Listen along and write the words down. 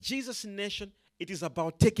Jesus' nation, it is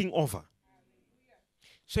about taking over.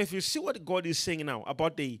 So if you see what God is saying now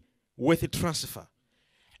about the wealthy transfer,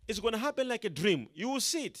 it's going to happen like a dream. You will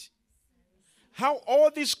see it. How all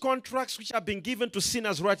these contracts which are being given to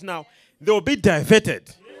sinners right now, they will be diverted.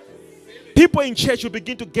 People in church will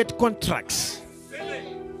begin to get contracts.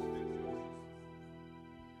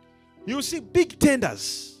 You will see big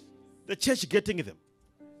tenders, the church getting them.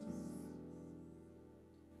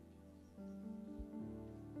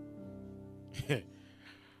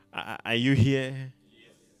 Are you here?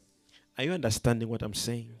 Are you understanding what I'm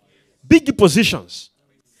saying? Big positions.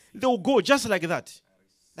 They will go just like that.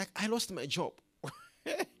 Like, I lost my job.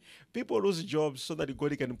 People lose jobs so that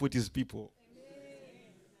God can put his people.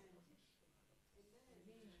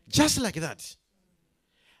 Just like that.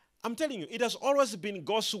 I'm telling you, it has always been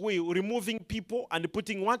God's way, removing people and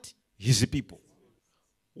putting what? His people.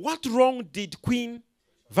 What wrong did Queen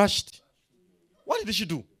Vashti? What did she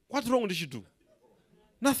do? What wrong did she do?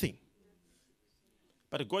 Nothing.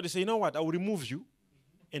 But God is saying, you know what? I will remove you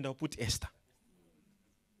and I'll put Esther.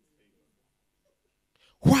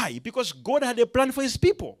 Why? Because God had a plan for his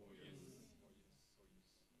people.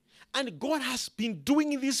 And God has been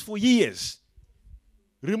doing this for years.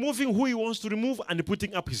 Removing who he wants to remove and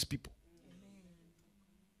putting up his people.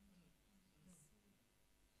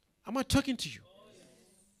 Am I talking to you?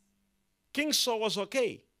 King Saul was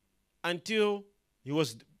okay until he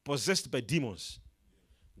was possessed by demons.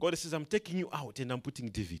 God says, I'm taking you out and I'm putting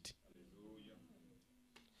David.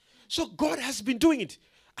 So God has been doing it.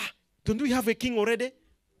 Don't we have a king already?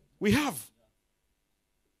 We have.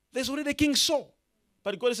 There's already a King Saul.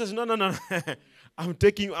 But God says, no. I'm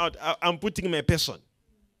taking you out. I'm putting my person.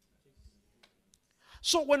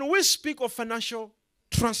 So when we speak of financial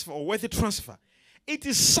transfer or wealthy transfer, it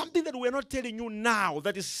is something that we're not telling you now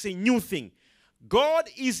that is a new thing. God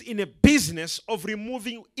is in a business of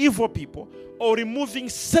removing evil people or removing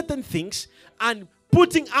certain things and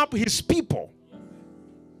putting up his people.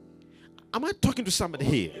 Am I talking to somebody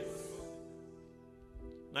here?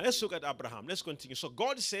 Now let's look at Abraham. Let's continue. So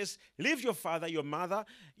God says, leave your father, your mother,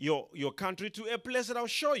 your country to a place that I'll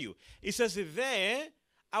show you. He says, there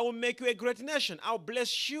I will make you a great nation. I'll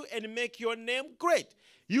bless you and make your name great.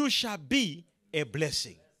 You shall be a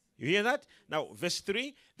blessing. You hear that? Now, verse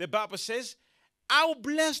 3, the Bible says, I'll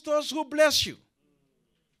bless those who bless you.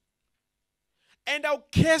 And I'll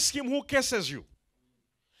curse him who curses you.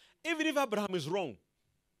 Even if Abraham is wrong.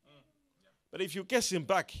 But if you curse him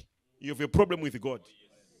back, you have a problem with God.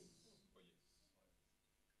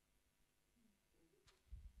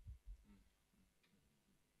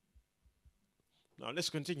 Now, let's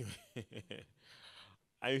continue.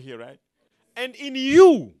 Are you here, right? And in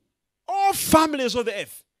you, all families of the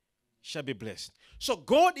earth shall be blessed. So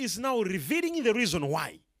God is now revealing the reason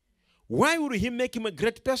why. Why would he make him a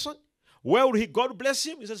great person? Why would God bless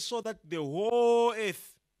him? He says, so that the whole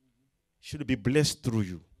earth should be blessed through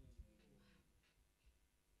you.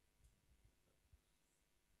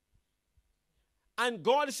 And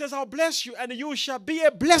God says, I'll bless you and you shall be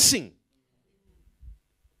a blessing.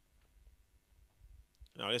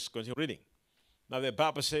 Now let's continue reading. Now the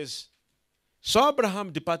Bible says, so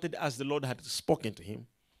Abraham departed as the Lord had spoken to him.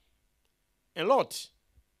 And Lot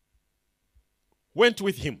went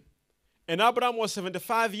with him. And Abraham was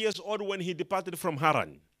 75 years old when he departed from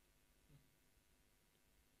Haran.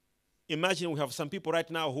 Imagine we have some people right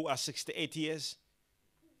now who are 68 years.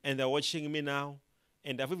 And they're watching me now.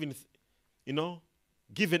 And they've even,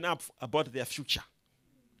 given up about their future.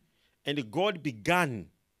 And God began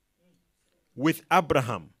with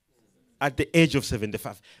Abraham at the age of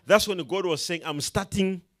 75. That's when God was saying, I'm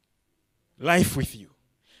starting life with you.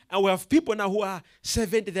 And we have people now who are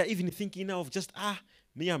 70, they're even thinking now of just,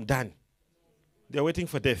 me, I'm done. They're waiting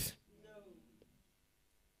for death.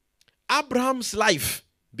 Abraham's life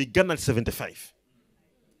began at 75.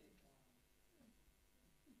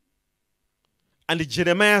 And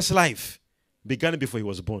Jeremiah's life began before he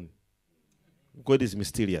was born. God is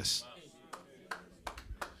mysterious.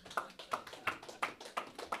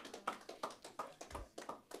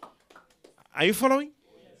 Are you following?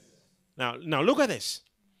 Yes. Now look at this.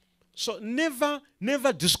 So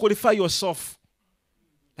never disqualify yourself.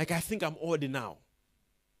 Like, I think I'm old now.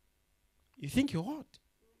 You think you're old?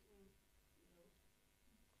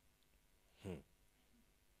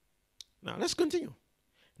 Now let's continue.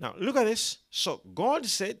 Now look at this. So God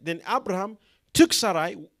said, then Abraham took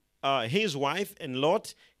Sarai, his wife, and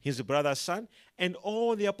Lot, his brother's son, and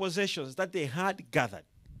all their possessions that they had gathered.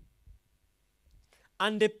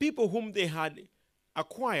 And the people whom they had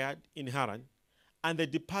acquired in Haran, and they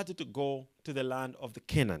departed to go to the land of the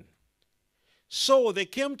Canaan. So they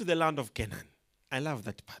came to the land of Canaan. I love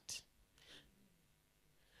that part.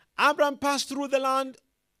 Abraham passed through the land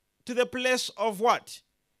to the place of what?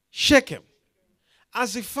 Shechem,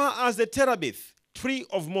 as far as the terebinth tree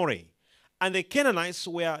of Moreh, and the Canaanites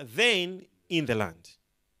were then in the land.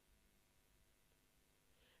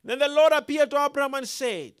 Then the Lord appeared to Abraham and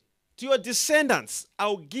said, to your descendants,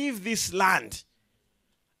 I'll give this land.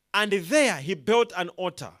 And there he built an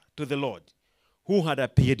altar to the Lord who had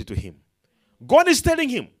appeared to him. God is telling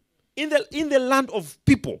him, in the land of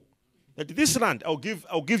people, that this land I'll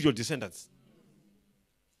give your descendants.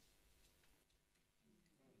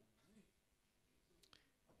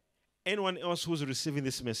 Anyone else who's receiving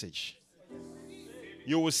this message,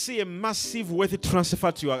 you will see a massive wealth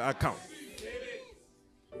transfer to your account.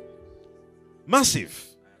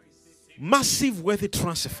 Massive wealth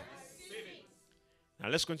transfer. Now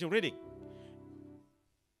let's continue reading.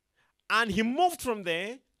 And he moved from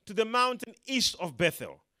there to the mountain east of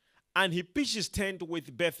Bethel, and he pitched his tent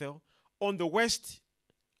with Bethel on the west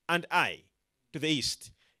and Ai to the east.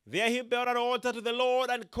 There he built an altar to the Lord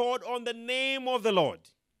and called on the name of the Lord.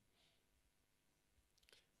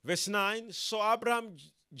 Verse 9, so Abraham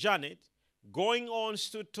journeyed, going on,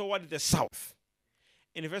 stood toward the south.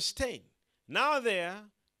 In verse 10, now there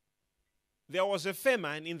was a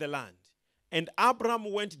famine in the land, and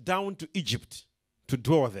Abraham went down to Egypt to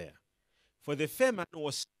dwell there, for the famine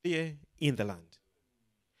was severe in the land.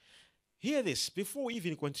 Hear this, before we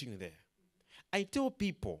even continue there. I tell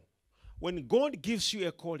people, when God gives you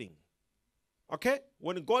a calling, okay?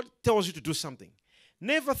 When God tells you to do something,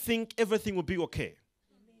 never think everything will be okay.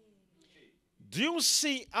 Do you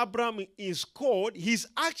see Abraham is called? He's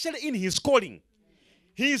actually in his calling.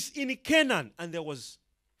 He's in Canaan, and there was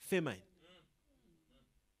famine.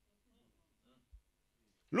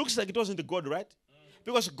 Looks like it wasn't God, right?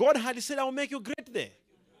 Because God had said, I will make you great there.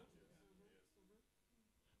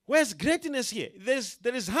 Where's greatness here?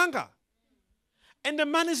 There is hunger. And the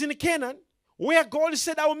man is in Canaan, where God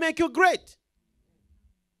said, I will make you great.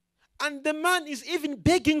 And the man is even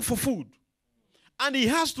begging for food. And he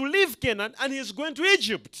has to leave Canaan, and he's going to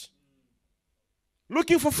Egypt,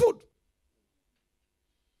 looking for food.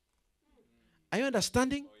 Are you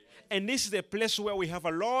understanding? And this is the place where we have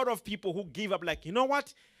a lot of people who give up, like, you know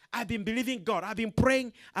what? I've been believing God. I've been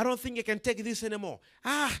praying. I don't think I can take this anymore.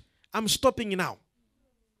 I'm stopping now.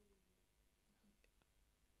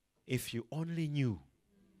 If you only knew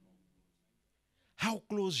how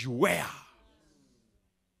close you were.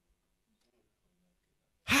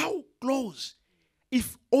 How close.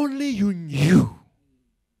 If only you knew.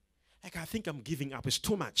 Like, I think I'm giving up. It's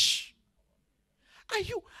too much.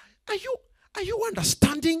 Are you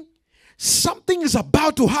understanding? Something is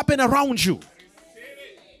about to happen around you.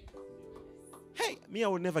 Hey, me, I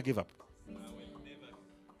will never give up.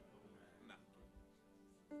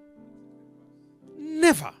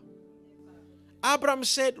 Never. Abraham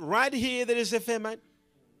said, right here there is a famine.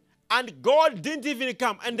 And God didn't even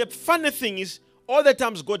come. And the funny thing is, all the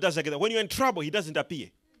times God does like that. When you're in trouble, he doesn't appear.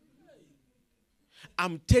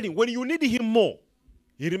 I'm telling you, when you need him more,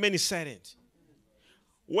 he remains silent.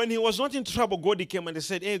 When he was not in trouble, God came and they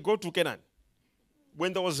said, hey, go to Canaan.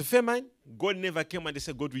 When there was a famine, God never came and they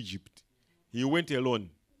said, go to Egypt. He went alone.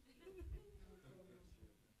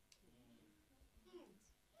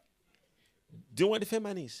 Do you know what the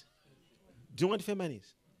famine is? Do you know what the famine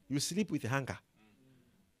is? You sleep with hunger.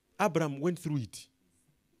 Abraham went through it.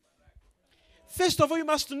 First of all, you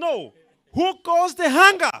must know who caused the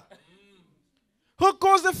hunger. Who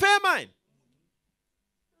caused the famine?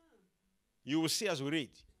 You will see as we read.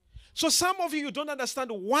 So some of you don't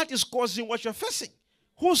understand what is causing what you're facing.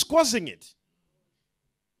 Who's causing it?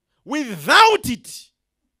 Without it,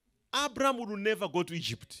 Abraham would never go to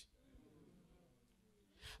Egypt.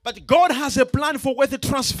 But God has a plan for wealth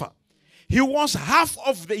transfer. He wants half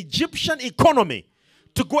of the Egyptian economy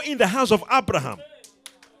to go in the house of Abraham,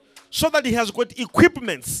 so that he has got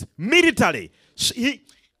equipments military. So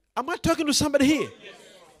am I talking to somebody here?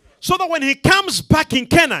 So that when he comes back in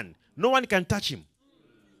Canaan, no one can touch him.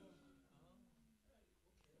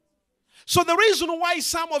 So the reason why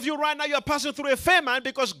some of you right now you are passing through a famine,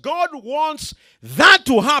 because God wants that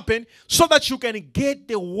to happen so that you can get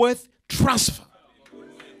the wealth transfer.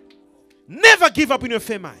 Never give up in your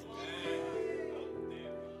famine.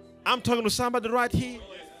 I'm talking to somebody right here.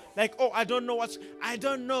 Like, oh, I don't know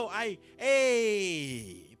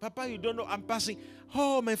hey, Papa, you don't know, I'm passing.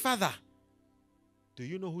 Oh, my father. Do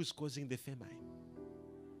you know who's causing the famine?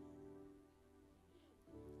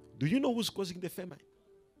 Do you know who's causing the famine?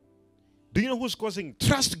 Do you know who's causing?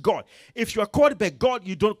 Trust God. If you are called by God,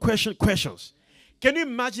 you don't question questions. Can you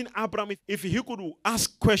imagine Abraham if he could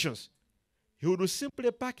ask questions? He would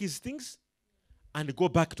simply pack his things and go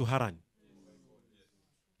back to Haran.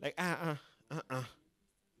 Like,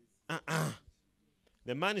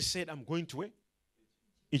 The man said, I'm going to where?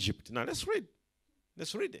 Egypt. Now let's read.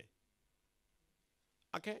 Let's read it.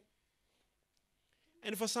 Okay?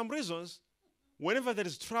 And for some reasons, whenever there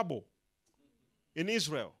is trouble in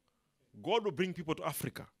Israel, God will bring people to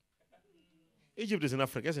Africa. Egypt is in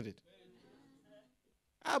Africa, isn't it?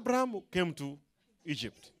 Abraham came to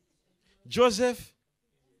Egypt. Joseph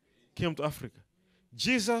came to Africa.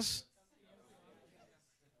 Jesus.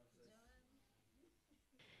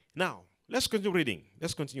 Now, let's continue reading.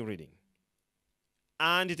 Let's continue reading.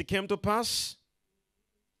 And it came to pass,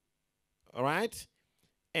 all right?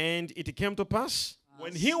 And it came to pass,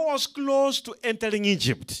 when he was close to entering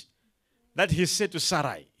Egypt, that he said to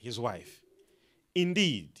Sarai, his wife,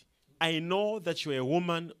 indeed, I know that you are a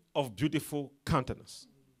woman of beautiful countenance.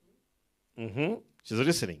 She's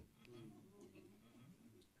listening.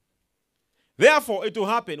 Therefore, it will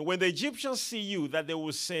happen when the Egyptians see you that they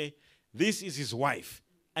will say, this is his wife,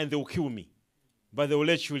 and they will kill me, but they will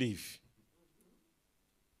let you live.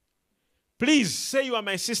 Please say you are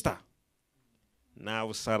my sister.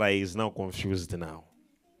 Now Sarah is now confused now.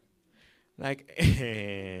 Like,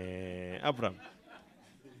 Abraham,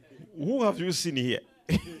 who have you seen here?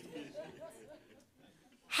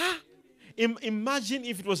 Huh? Imagine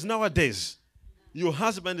if it was nowadays. Your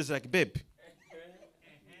husband is like, babe,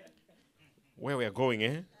 where we are going,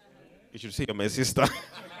 eh? You should say you're my sister.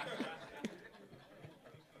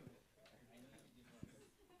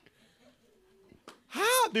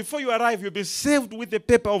 Huh? Before you arrive, you'll be saved with the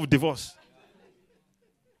paper of divorce.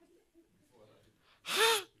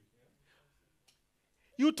 Huh?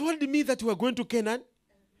 You told me that we were going to Canaan,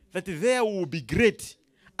 that there we will be great,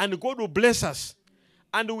 and God will bless us,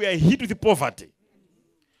 and we are hit with poverty.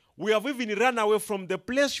 We have even run away from the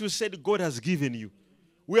place you said God has given you.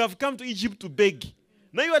 We have come to Egypt to beg.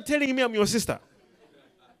 Now you are telling me I'm your sister.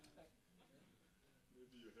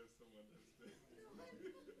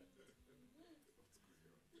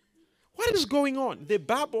 What is going on? The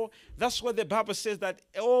Bible, that's what the Bible says, that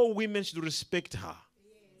all women should respect her.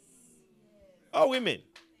 All women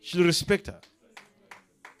should respect her.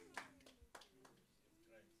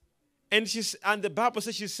 And the Bible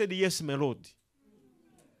says she said, yes, my Lord.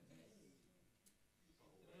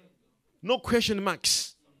 No question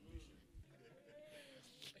marks.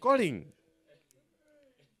 Calling.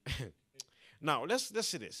 Now, let's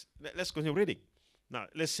see this. Let's continue reading. Now,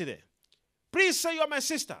 let's see there. Please say you are my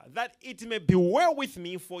sister, that it may be well with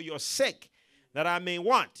me for your sake, that I may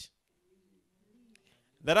what?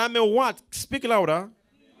 That I may what? Speak louder.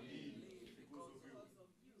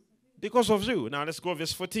 Because of you. Now, let's go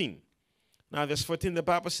verse 14. Now, verse 14, the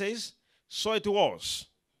Bible says, so it was.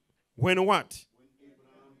 When what?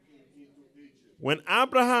 When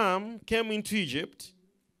Abraham came into Egypt,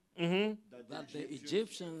 that the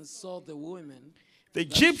Egyptians saw the woman. The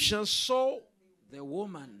Egyptians saw the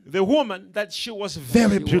woman that she was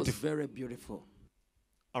very beautiful. Was very beautiful.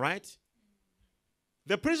 All right.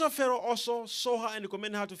 The prince of Pharaoh also saw her and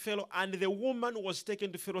commended her to Pharaoh, and the woman was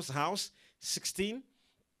taken to Pharaoh's house. 16.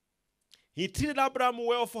 He treated Abraham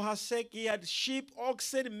well for her sake. He had sheep,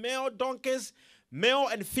 oxen, male donkeys, male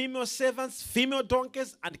and female servants, female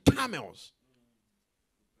donkeys, and camels.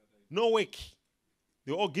 No work.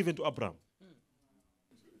 They were all given to Abraham.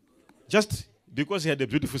 Just because he had a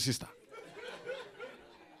beautiful sister.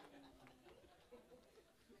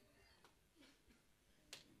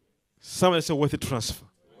 Someone said worth a transfer.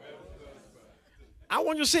 I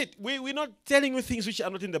want you to say it. We're not telling you things which are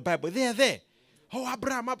not in the Bible. They are there. Oh,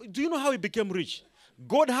 Abraham, do you know how he became rich?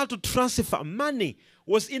 God had to transfer. Money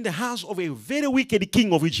was in the hands of a very wicked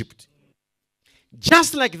king of Egypt.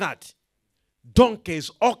 Just like that,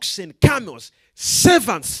 donkeys, oxen, camels,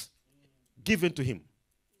 servants given to him.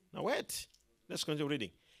 Now wait. Let's continue reading.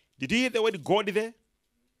 Did you hear the word gold there?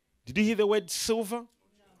 Did you hear the word silver?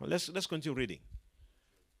 Well, let's continue reading.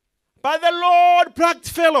 But the Lord plagued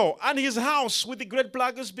Pharaoh and his house with the great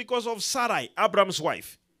plagues because of Sarai, Abraham's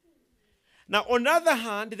wife. Now, on the other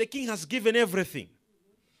hand, the king has given everything.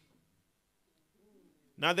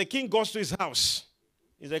 Now, the king goes to his house.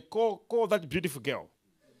 He's like, call that beautiful girl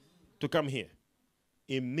to come here.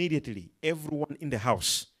 Immediately, everyone in the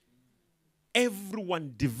house,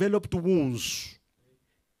 everyone developed wounds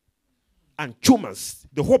and tumors,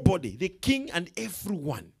 the whole body, the king and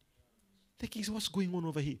everyone. The king said, what's going on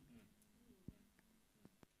over here?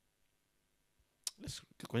 Let's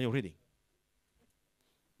continue reading.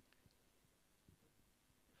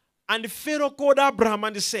 And Pharaoh called Abraham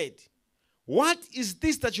and said, what is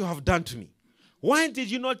this that you have done to me? Why did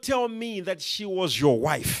you not tell me that she was your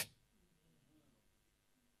wife?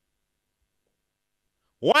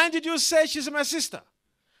 Why did you say she's my sister?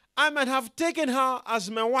 I might have taken her as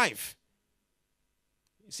my wife.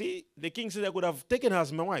 See, the king said I could have taken her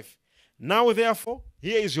as my wife. Now, therefore,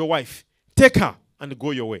 here is your wife. Take her and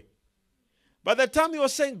go your way. By the time he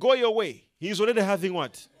was saying go your way, he's already having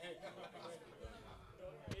what?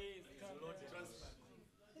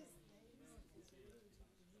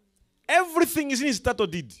 Everything is in his title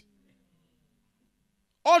deed.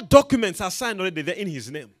 All documents are signed already. They're in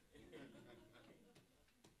his name.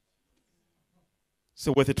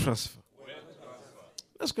 So worth a transfer.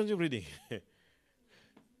 Let's continue reading.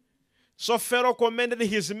 So Pharaoh commanded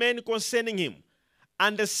his men concerning him,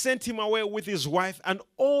 and they sent him away with his wife and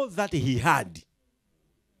all that he had.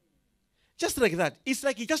 Just like that. It's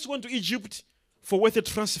like he just went to Egypt for worth a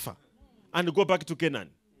transfer and go back to Canaan.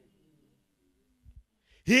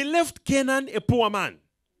 He left Canaan a poor man,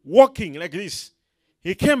 walking like this.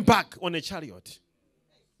 He came back on a chariot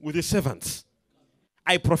with his servants.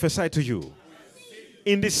 I prophesy to you,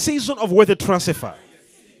 in the season of worth a transfer,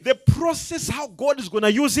 the process how God is going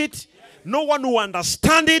to use it, no one will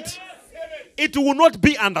understand it. It will not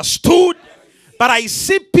be understood. But I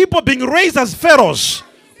see people being raised as pharaohs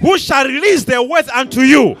who shall release their wealth unto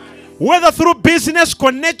you, whether through business,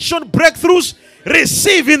 connection, breakthroughs.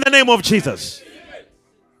 Receive in the name of Jesus.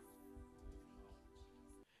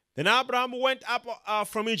 Then Abraham went up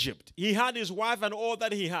from Egypt. He had his wife and all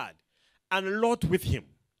that he had, and Lot with him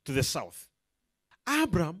to the south.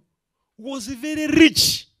 Abraham was very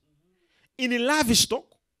rich in livestock,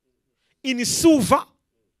 in silver,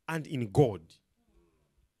 and in gold.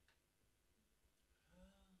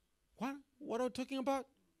 What are we talking about?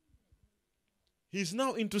 He's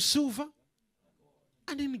now into silver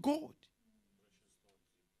and in gold.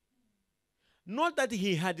 Not that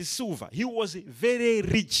he had silver. He was very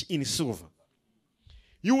rich in silver.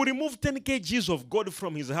 You will remove 10 kgs of gold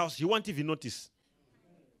from his house, he won't even notice.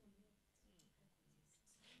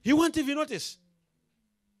 He won't even notice.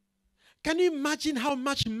 Can you imagine how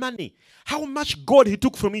much money, how much gold he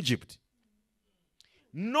took from Egypt?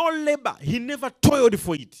 No labor. He never toiled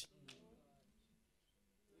for it.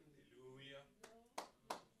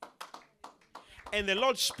 And the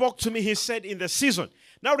Lord spoke to me, he said, in the season.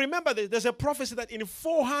 Now remember, there's a prophecy that in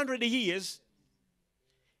 400 years,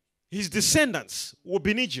 his descendants will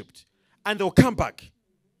be in Egypt and they'll come back.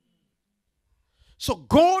 So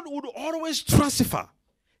God would always transfer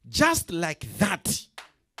just like that.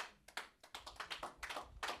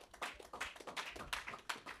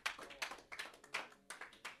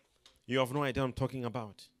 You have no idea what I'm talking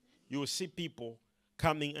about. You will see people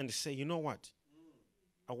coming and say, you know what?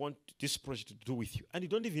 I want this project to do with you. And you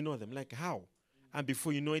don't even know them. Like, how? And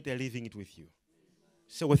before you know it, they're leaving it with you.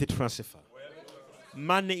 So with a transfer.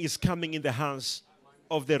 Money is coming in the hands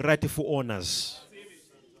of the rightful owners.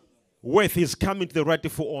 Wealth is coming to the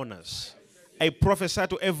rightful owners. I prophesy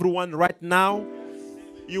to everyone right now,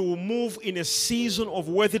 you will move in a season of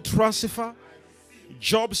worthy transfer.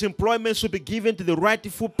 Jobs, employments will be given to the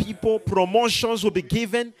rightful people. Promotions will be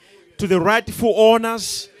given to the rightful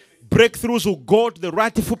owners. Breakthroughs will go to the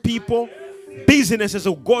rightful people. Businesses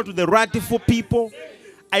will go to the rightful people.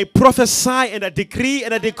 I prophesy and I decree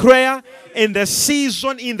and I declare in the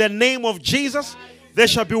season, in the name of Jesus, there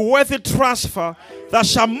shall be worthy transfer that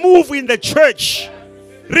shall move in the church.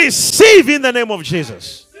 Receive in the name of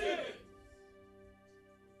Jesus.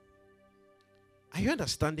 Are you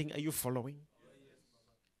understanding? Are you following?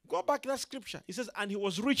 Go back to that scripture. It says, and he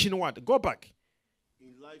was rich in what? Go back.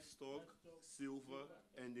 In livestock, silver,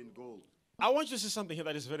 and in gold. I want you to see something here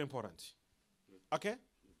that is very important. Okay?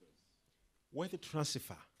 Where the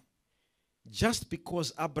transfer. Just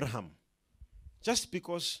because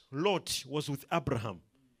Lot was with Abraham,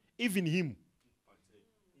 even him,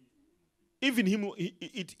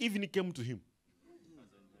 it even came to him.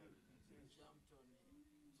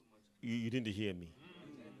 You didn't hear me.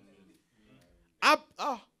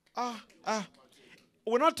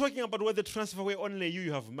 We're not talking about where the transfer where only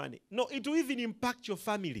you have money. No, it will even impact your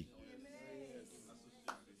family.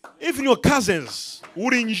 Even your cousins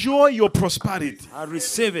will enjoy your prosperity. I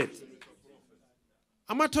receive it.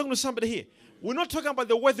 Am I talking to somebody here? We're not talking about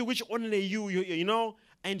the wealth which only you know,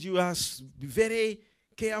 and you are very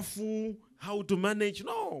careful how to manage.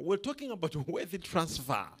 No, we're talking about wealth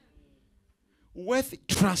transfer. Wealth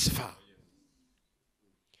transfer.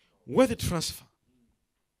 Wealth transfer.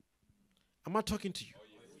 Am I talking to you?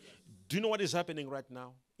 Do you know what is happening right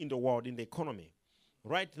now in the world, in the economy?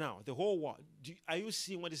 Right now, the whole world. Are you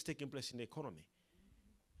seeing what is taking place in the economy?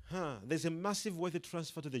 There's a massive wealth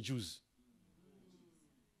transfer to the Jews.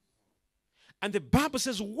 And the Bible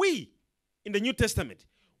says we, in the New Testament,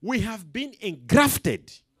 we have been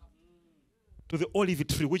engrafted to the olive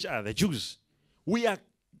tree, which are the Jews. We are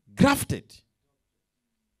grafted.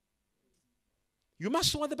 You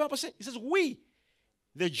must know what the Bible says. It says we,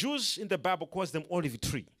 the Jews in the Bible, calls them olive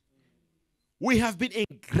tree. We have been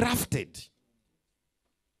engrafted.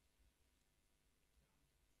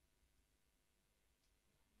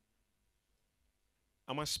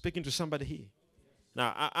 Am I speaking to somebody here?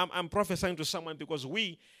 Now, I'm prophesying to someone because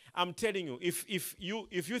I'm telling you, if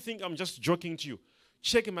you think I'm just joking to you,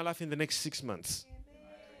 check my life in the next 6 months.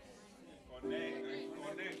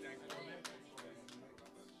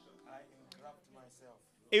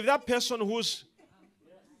 If that person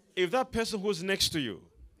who's next to you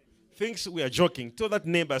thinks we are joking, tell that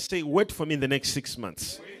neighbor, say, wait for me in the next 6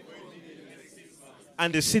 months.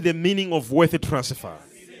 And they see the meaning of worthy transfer.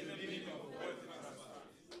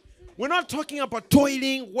 We're not talking about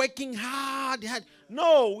toiling, working hard.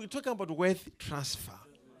 No, we're talking about worthy transfer.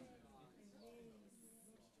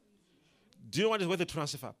 Do you know what is worthy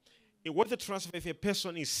transfer? In worthy transfer, if a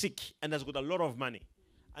person is sick and has got a lot of money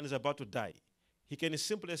and is about to die, he can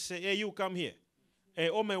simply say, hey, you come here. Hey,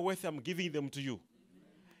 all my wealth, I'm giving them to you.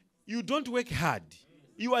 You don't work hard.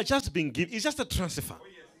 You are just being given. It's just a transfer.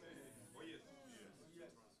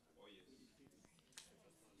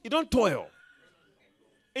 You don't toil.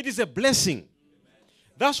 It is a blessing.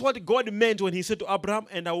 That's what God meant when he said to Abraham,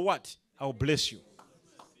 and I will what? I will bless you.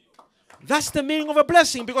 That's the meaning of a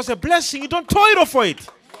blessing, because a blessing, you don't toil for it.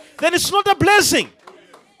 Then it's not a blessing.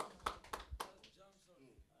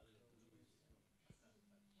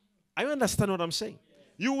 I understand what I'm saying.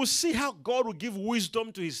 You will see how God will give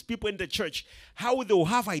wisdom to his people in the church. How they will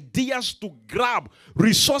have ideas to grab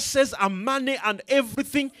resources and money and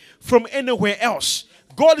everything from anywhere else.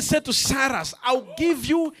 God said to Cyrus, I'll give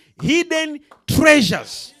you hidden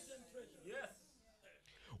treasures.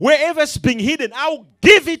 Wherever it's being hidden, I'll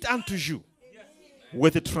give it unto you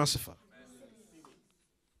with a transfer.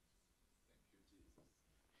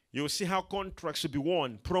 You'll see how contracts should be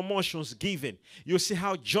won, promotions given. You'll see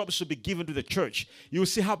how jobs should be given to the church. You'll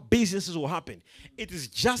see how businesses will happen. It is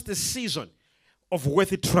just a season of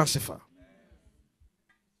worthy transfer.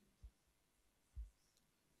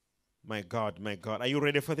 My God, my God. Are you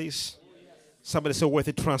ready for this? Somebody say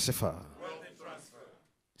worthy transfer.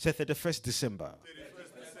 Say 31st December.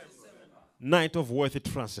 Night of worthy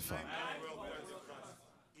transfer.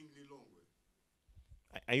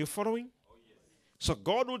 Are you following? So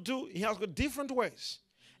God will do, he has got different ways.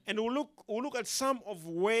 And we'll look at some of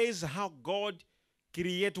ways how God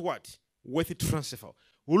create what? Worthy transfer.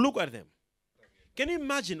 We'll look at them. Can you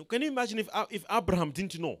imagine if Abraham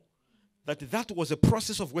didn't know that was a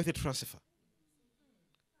process of worthy transfer?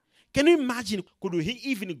 Can you imagine, could he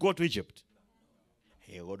even go to Egypt?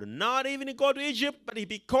 He would not even go to Egypt, but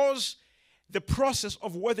because the process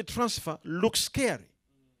of worthy transfer looks scary.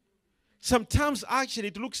 Sometimes, actually,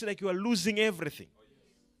 it looks like you are losing everything.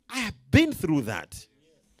 I have been through that.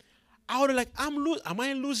 I was like, am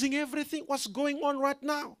I losing everything? What's going on right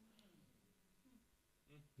now?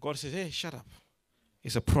 God says, hey, shut up.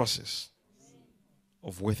 It's a process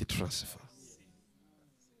of worthy transfer.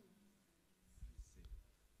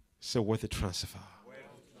 It's a worthy transfer.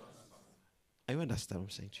 Are you understand what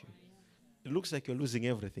I'm saying to you? It looks like you're losing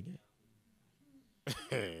everything.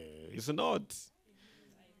 Eh? It's not.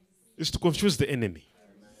 Is to confuse the enemy.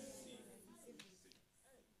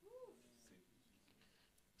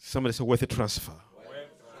 Somebody say worthy transfer.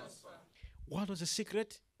 What was the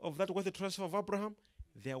secret of that worthy transfer of Abraham?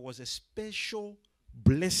 There was a special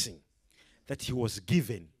blessing that he was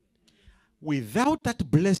given. Without that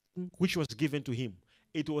blessing which was given to him,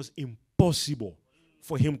 it was impossible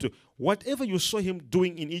for him to. Whatever you saw him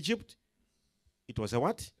doing in Egypt, it was a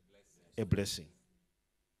what? A blessing.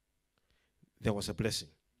 There was a blessing.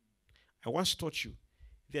 I once taught you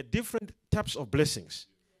there are different types of blessings.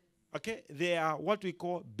 Okay? There are what we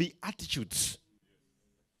call beatitudes,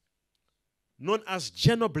 known as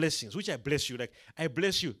general blessings, which I bless you. Like, I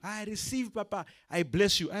bless you. I receive, Papa. I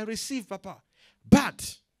bless you. I receive, Papa.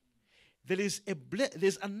 But there's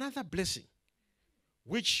another blessing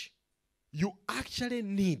which you actually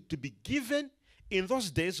need to be given. In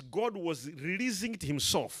those days, God was releasing it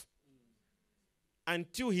himself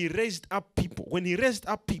until he raised up people. When he raised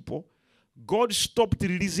up people, God stopped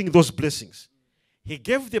releasing those blessings. He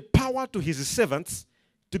gave the power to his servants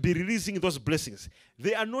to be releasing those blessings.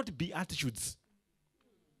 They are not beatitudes.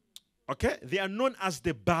 Okay? They are known as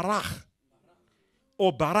the barak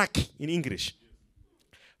or barak in English.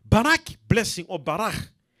 Barak blessing or barak.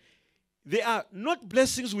 They are not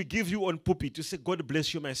blessings we give you on pulpit to say, God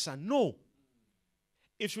bless you, my son. No.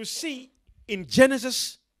 If you see in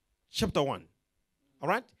Genesis chapter 1, all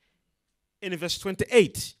right, in verse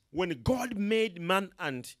 28, when God made man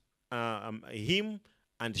and him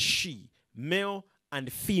and she, male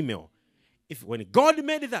and female, when God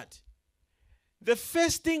made that, the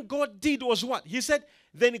first thing God did was what? He said,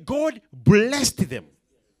 then God blessed them.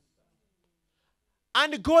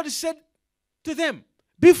 And God said to them,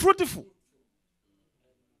 be fruitful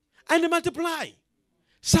and multiply,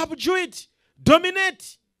 subdue it,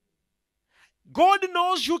 dominate. God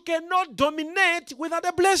knows you cannot dominate without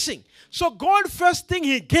a blessing. So God, first thing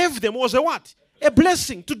he gave them was a what? A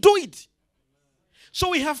blessing to do it.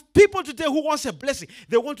 So we have people today who wants a blessing.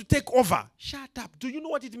 They want to take over. Shut up. Do you know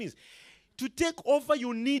what it means? To take over,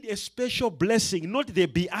 you need a special blessing, not the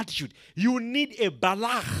beatitude. You need a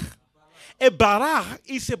barach. A barach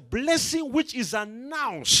is a blessing which is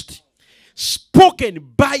announced,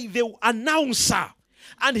 spoken by the announcer.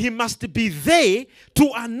 And he must be there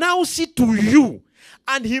to announce it to you.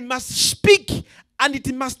 And he must speak, and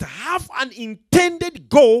it must have an intended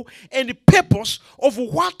goal and purpose of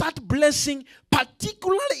what that blessing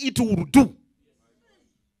particularly it will do.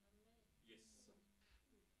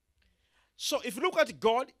 So if you look at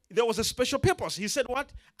God, there was a special purpose. He said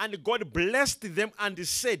what? And God blessed them and he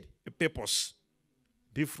said a purpose.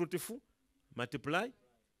 Be fruitful, multiply,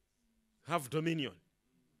 have dominion.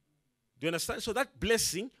 Do you understand? So that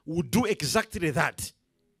blessing will do exactly that.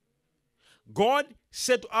 God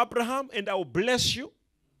said to Abraham, and I will bless you,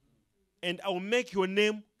 and I will make your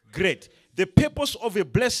name great. The purpose of a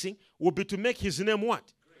blessing will be to make his name what?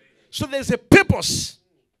 So there's a purpose.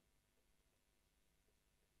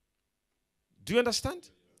 Do you understand?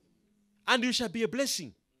 And you shall be a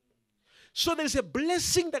blessing. So there's a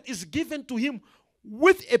blessing that is given to him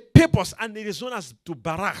with a purpose, and it is known as to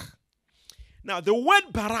barach. Now, the word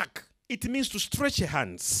barach, it means to stretch your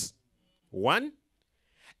hands. One.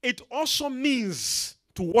 It also means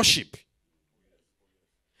to worship.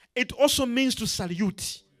 It also means to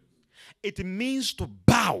salute. It means to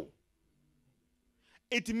bow.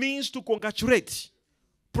 It means to congratulate,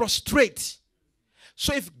 prostrate.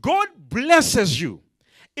 So if God blesses you,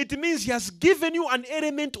 it means he has given you an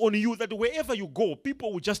element on you that wherever you go,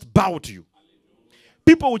 people will just bow to you.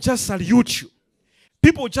 People will just salute you.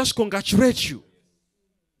 People will just congratulate you.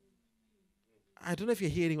 I don't know if you're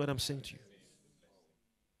hearing what I'm saying to you.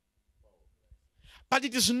 But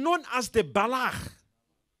it is known as the barach.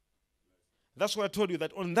 That's why I told you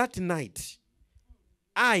that on that night,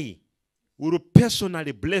 I will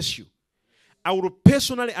personally bless you. I will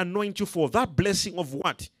personally anoint you for that blessing of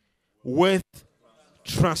what? Wealth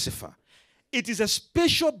transfer. It is a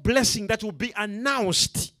special blessing that will be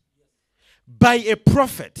announced by a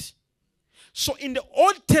prophet. So in the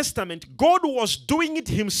Old Testament, God was doing it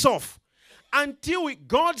himself until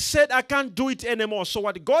God said, I can't do it anymore. So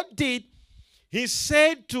what God did, he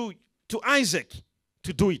said to Isaac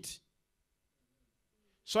to do it.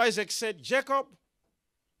 So Isaac said, Jacob,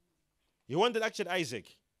 he wanted actually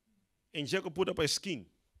Isaac. And Jacob put up a skin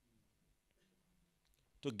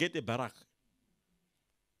to get a barach.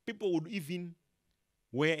 People would even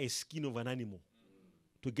wear a skin of an animal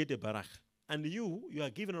to get a barach. And you are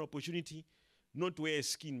given an opportunity not to wear a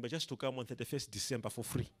skin, but just to come on 31st December for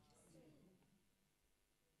free.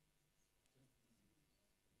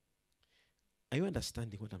 Are you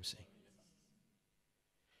understanding what I'm saying?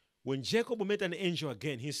 When Jacob met an angel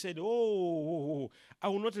again, he said, oh, I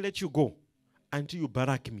will not let you go until you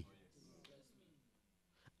barach me.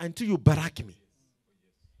 Until you barach me.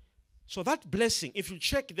 So that blessing, if you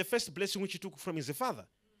check the first blessing which he took from his father,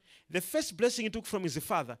 the first blessing he took from his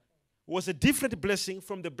father was a different blessing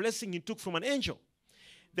from the blessing he took from an angel.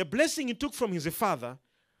 The blessing he took from his father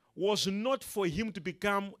was not for him to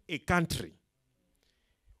become a country.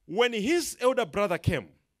 When his elder brother came,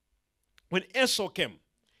 when Esau came,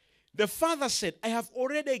 the father said, I have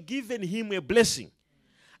already given him a blessing,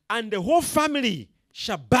 and the whole family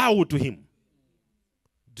shall bow to him.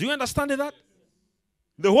 Do you understand that?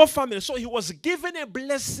 The whole family. So he was given a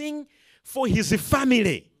blessing for his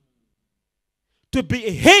family, to be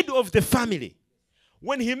a head of the family.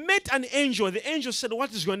 When he met an angel, the angel said,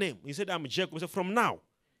 what is your name? He said, I'm Jacob. He said, from now,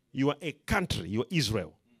 you are a country. You are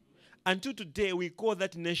Israel. Until today, we call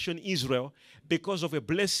that nation Israel because of a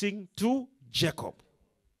blessing to Jacob.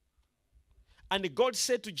 And God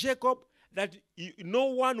said to Jacob that no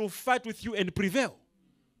one will fight with you and prevail.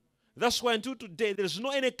 That's why until today, there's no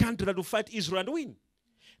any country that will fight Israel and win.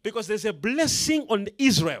 Because there's a blessing on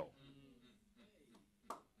Israel.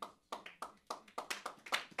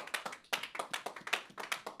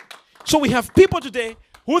 So we have people today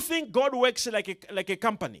who think God works like a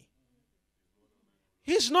company.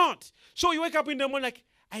 He's not. So you wake up in the morning like,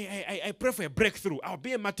 I pray for a breakthrough. I'll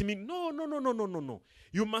be a multimillionaire. No.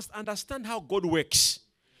 You must understand how God works.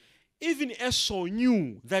 Even Esau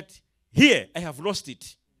knew that here I have lost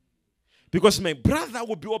it. Because my brother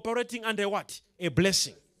would be operating under what? A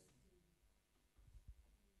blessing.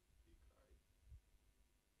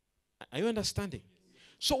 Are you understanding?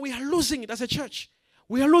 So we are losing it as a church.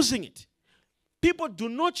 We are losing it. People do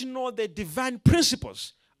not know the divine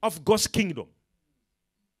principles of God's kingdom.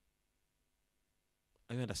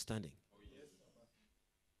 Are you understanding?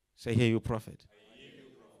 Say, hear you, prophet.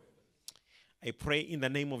 I pray in the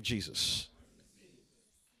name of Jesus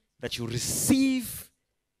that you receive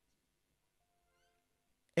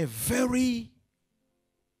a very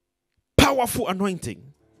powerful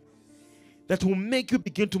anointing that will make you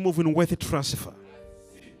begin to move in wealth transfer.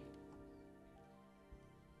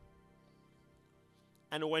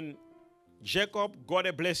 And when Jacob got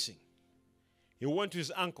a blessing, he went to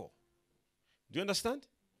his uncle. Do you understand?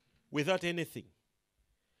 Without anything.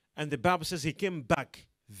 And the Bible says he came back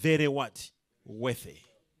very what? Wealthy.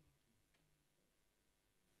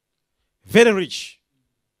 Very rich.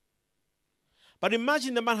 But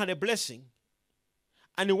imagine the man had a blessing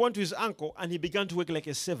and he went to his uncle and he began to work like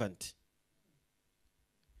a servant.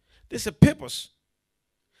 There's a purpose.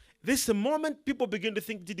 This is the moment people begin to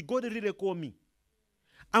think, did God really call me?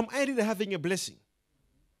 Am I really having a blessing?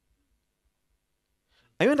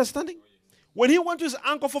 Are you understanding? When he went to his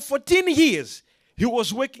uncle for 14 years, he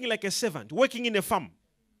was working like a servant, working in a farm.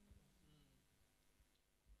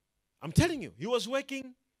 I'm telling you, he was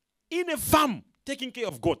working in a farm, taking care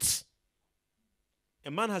of goats. A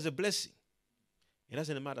man has a blessing. It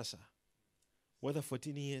doesn't matter, sir. Whether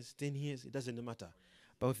 14 years, 10 years, it doesn't matter.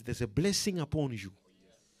 But if there's a blessing upon you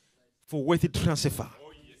for wealthy transfer,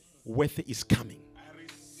 wealth is coming.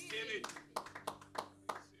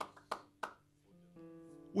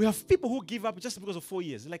 We have people who give up just because of 4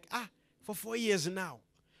 years. Like, for 4 years now.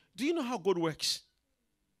 Do you know how God works?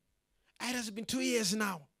 It has been 2 years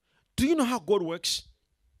now. Do you know how God works?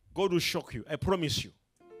 God will shock you. I promise you.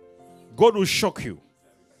 God will shock you.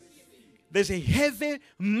 There's a heavy,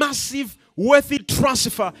 massive, wealthy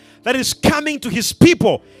transfer that is coming to his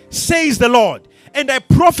people, says the Lord. And I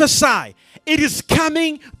prophesy, it is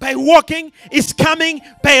coming by walking, it's coming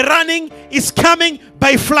by running, it's coming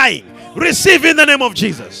by flying. Receive in the name of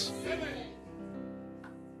Jesus.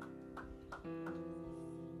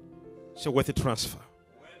 So wealthy transfer.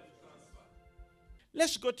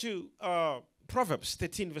 Let's go to Proverbs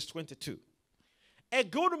 13 verse 22. A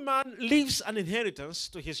good man leaves an inheritance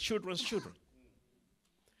to his children's children.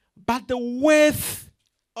 But the wealth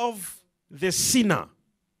of the sinner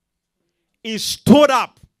is stored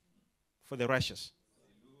up for the righteous.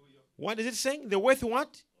 What is it saying? The wealth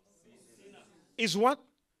what? Is what?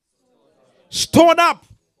 Stored up.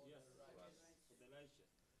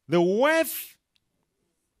 The wealth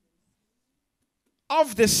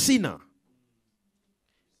of the sinner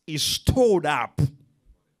is stored up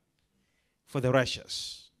for the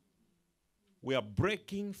righteous. We are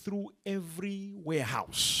breaking through every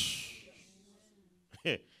warehouse.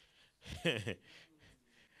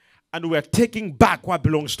 And we are taking back what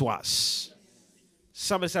belongs to us.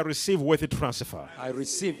 Somebody said, receive wealthy transfer. I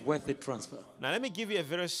receive wealthy transfer. Now let me give you a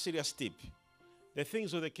very serious tip. The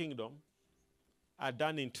things of the kingdom are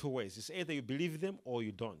done in two ways. It's either you believe them or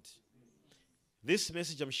you don't. This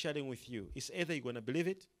message I'm sharing with you is either you're going to believe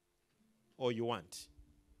it or you want.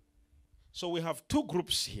 So we have two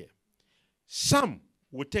groups here. Some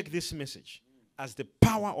will take this message as the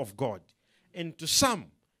power of God. And to some,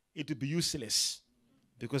 it will be useless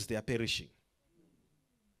because they are perishing.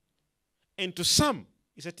 And to some,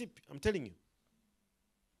 it's a tip, I'm telling you.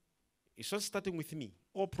 It's not starting with me.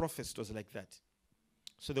 All prophets was like that.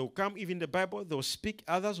 So they will come, even in the Bible, they will speak.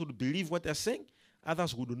 Others would believe what they're saying.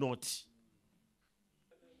 Others would not.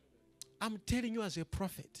 I'm telling you as a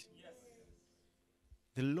prophet.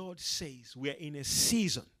 The Lord says we are in a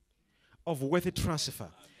season of wealthy transfer.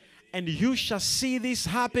 And you shall see this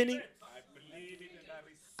happening.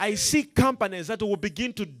 I see companies that will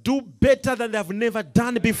begin to do better than they have never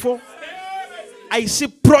done before. I see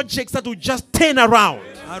projects that will just turn around.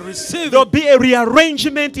 I receive There'll it. be a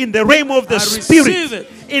rearrangement in the realm of the receive Spirit. it.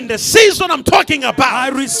 In the season I'm talking about. I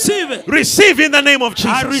receive it. Receive in the name of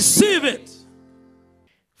Jesus. I receive it.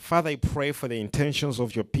 Father, I pray for the intentions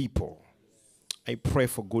of your people. I pray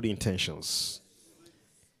for good intentions.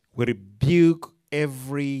 We rebuke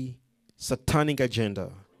every satanic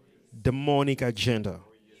agenda, demonic agenda,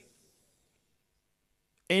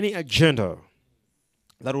 any agenda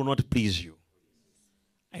that will not please you.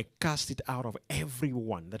 I cast it out of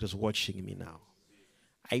everyone that is watching me now.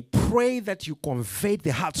 I pray that you convey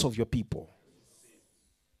the hearts of your people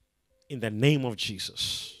in the name of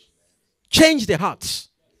Jesus. Change the hearts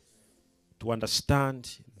to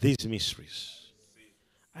understand these mysteries.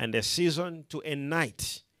 And a season to a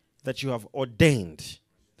night that you have ordained,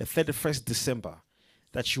 the 31st December,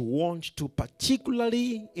 that you want to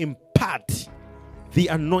particularly impart the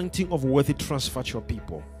anointing of worthy transfer to your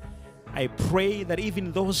people. I pray that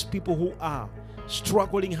even those people who are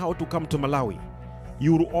struggling how to come to Malawi,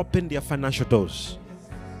 you will open their financial doors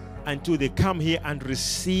until they come here and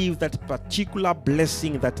receive that particular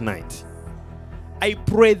blessing that night. I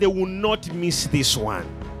pray they will not miss this one.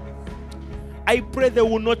 I pray they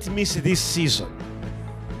will not miss this season.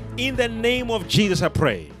 In the name of Jesus, I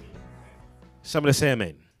pray. Somebody say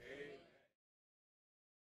amen.